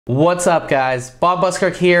What's up guys, Bob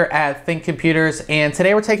Buskirk here at ThinkComputers, and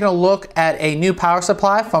today we're taking a look at a new power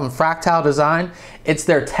supply from Fractal Design. It's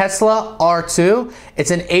their Tesla R2. It's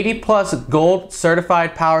an 80+ gold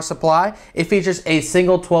certified power supply. It features a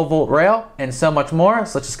single 12-volt rail and so much more,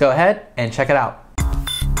 so let's just go ahead and check it out.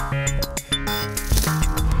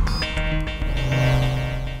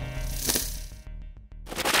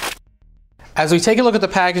 As we take a look at the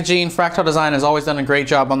packaging, Fractal Design has always done a great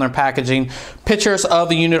job on their packaging. Pictures of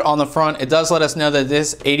the unit on the front. It does let us know that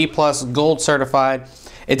this 80+ gold certified.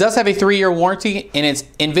 It does have a 3-year warranty, and it's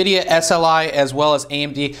NVIDIA SLI as well as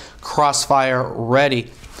AMD Crossfire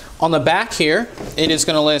ready. On the back here, it is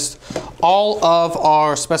going to list all of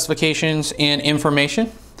our specifications and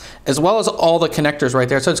information, as well as all the connectors right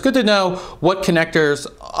there. So it's good to know what connectors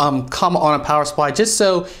come on a power supply, just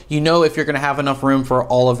so you know if you're going to have enough room for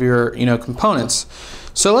all of your components.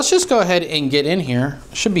 So let's just go ahead and get in here.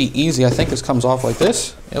 It should be easy. I think this comes off like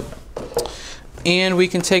this. Yep. And we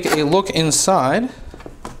can take a look inside.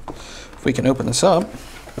 If we can open this up.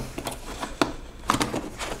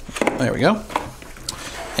 There we go.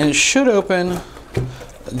 And it should open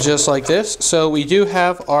just like this. So we do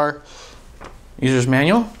have our user's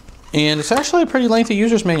manual. And it's actually a pretty lengthy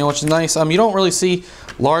user's manual, which is nice. You don't really see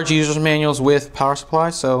large user's manuals with power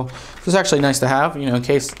supplies, so this is actually nice to have, in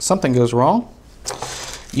case something goes wrong.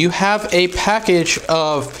 You have a package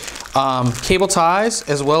of cable ties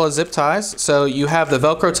as well as zip ties. So you have the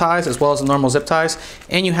Velcro ties as well as the normal zip ties,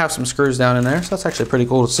 and you have some screws down in there, so that's actually pretty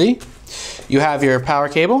cool to see. You have your power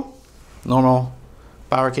cable, normal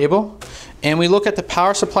power cable, and we look at the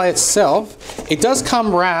power supply itself. It does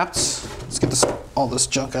come wrapped. Let's get all this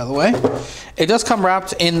junk out of the way. It does come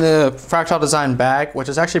wrapped in the Fractal Design bag, which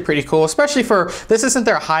is actually pretty cool, especially for, this isn't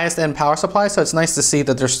their highest end power supply, so it's nice to see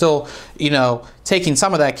that they're still, taking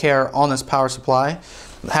some of that care on this power supply.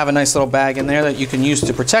 Have a nice little bag in there that you can use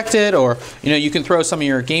to protect it, or, you can throw some of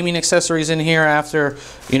your gaming accessories in here after,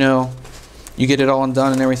 you get it all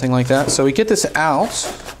undone and everything like that. So we get this out.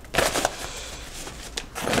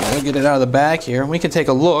 We'll get it out of the bag here, and we can take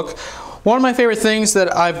a look. One of my favorite things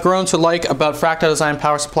that I've grown to like about Fractal Design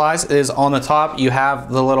power supplies is on the top you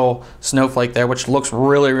have the little snowflake there, which looks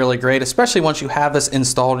really, really great, especially once you have this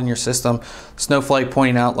installed in your system. Snowflake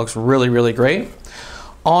pointing out looks really, really great.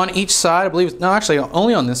 On each side, I believe, no, actually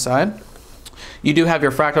only on this side, you do have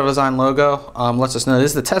your Fractal Design logo. Lets us know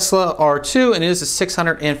this is the Tesla R2, and it is a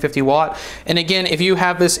 650 watt. And again, if you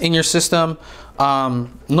have this in your system,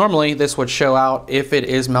 normally this would show out if it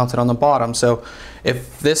is mounted on the bottom. So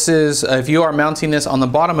if you are mounting this on the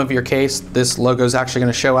bottom of your case, this logo is actually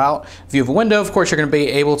going to show out. If you have a window, of course, you're going to be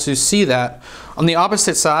able to see that. On the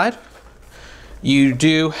opposite side, you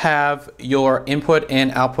do have your input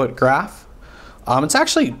and output graph. It's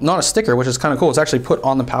actually not a sticker, which is kind of cool. It's actually put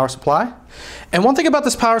on the power supply. And one thing about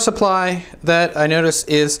this power supply that I noticed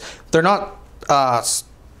is they're not,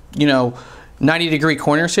 90-degree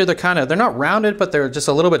corners here. They're not rounded, but they're just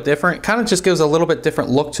a little bit different. Kind of just gives a little bit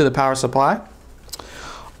different look to the power supply.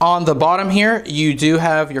 On the bottom here, you do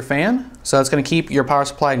have your fan. So that's going to keep your power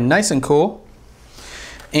supply nice and cool.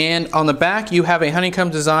 And on the back, you have a honeycomb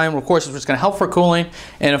design, of course, which is going to help for cooling.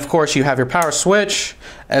 And of course, you have your power switch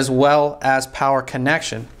as well as power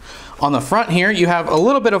connection. On the front here, you have a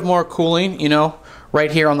little bit of more cooling, right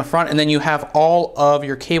here on the front. And then you have all of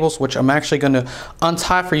your cables, which I'm actually going to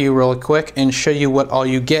untie for you really quick and show you what all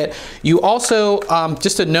you get. You also,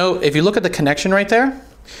 just a note, if you look at the connection right there,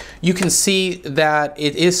 you can see that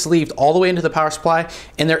it is sleeved all the way into the power supply,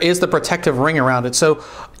 and there is the protective ring around it. So,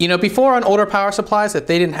 before on older power supplies, if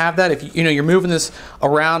they didn't have that, if you're moving this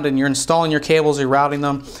around and you're installing your cables, you're routing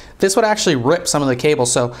them, this would actually rip some of the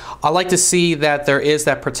cables. So I like to see that there is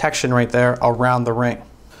that protection right there around the ring.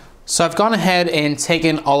 So I've gone ahead and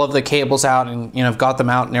taken all of the cables out and I've got them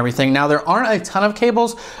out and everything. Now there aren't a ton of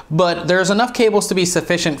cables, but there's enough cables to be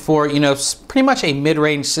sufficient for pretty much a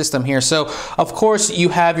mid-range system here. So of course you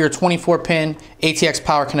have your 24-pin ATX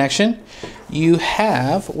power connection. You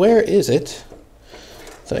have, where is it?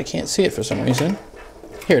 So I can't see it for some reason.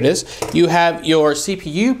 Here it is. You have your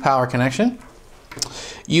CPU power connection.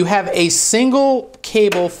 You have a single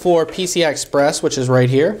cable for PCI Express, which is right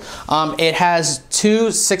here. It has two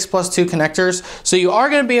 6+2 connectors, so you are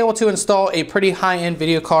going to be able to install a pretty high-end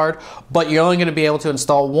video card, but you're only going to be able to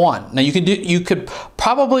install one. Now you could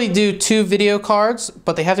probably do 2 video cards,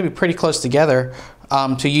 but they have to be pretty close together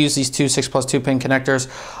to use these two 6+2 pin connectors.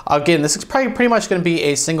 Again, this is pretty much going to be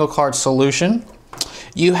a single card solution.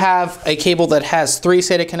 you have a cable that has 3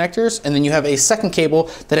 SATA connectors, and then you have a second cable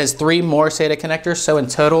that has 3 more SATA connectors. So in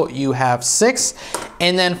total, you have 6.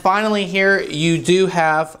 And then finally here, you do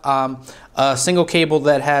have a single cable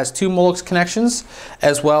that has 2 Molex connections,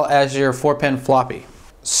 as well as your 4-pin floppy.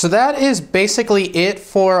 So that is basically it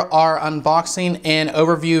for our unboxing and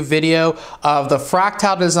overview video of the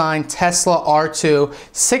Fractal Design Tesla R2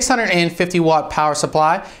 650 watt power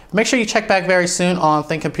supply. Make sure you check back very soon on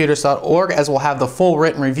ThinkComputers.org, as we'll have the full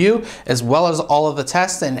written review as well as all of the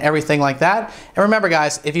tests and everything like that. And remember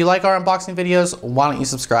guys, if you like our unboxing videos, why don't you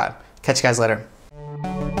subscribe? Catch you guys later.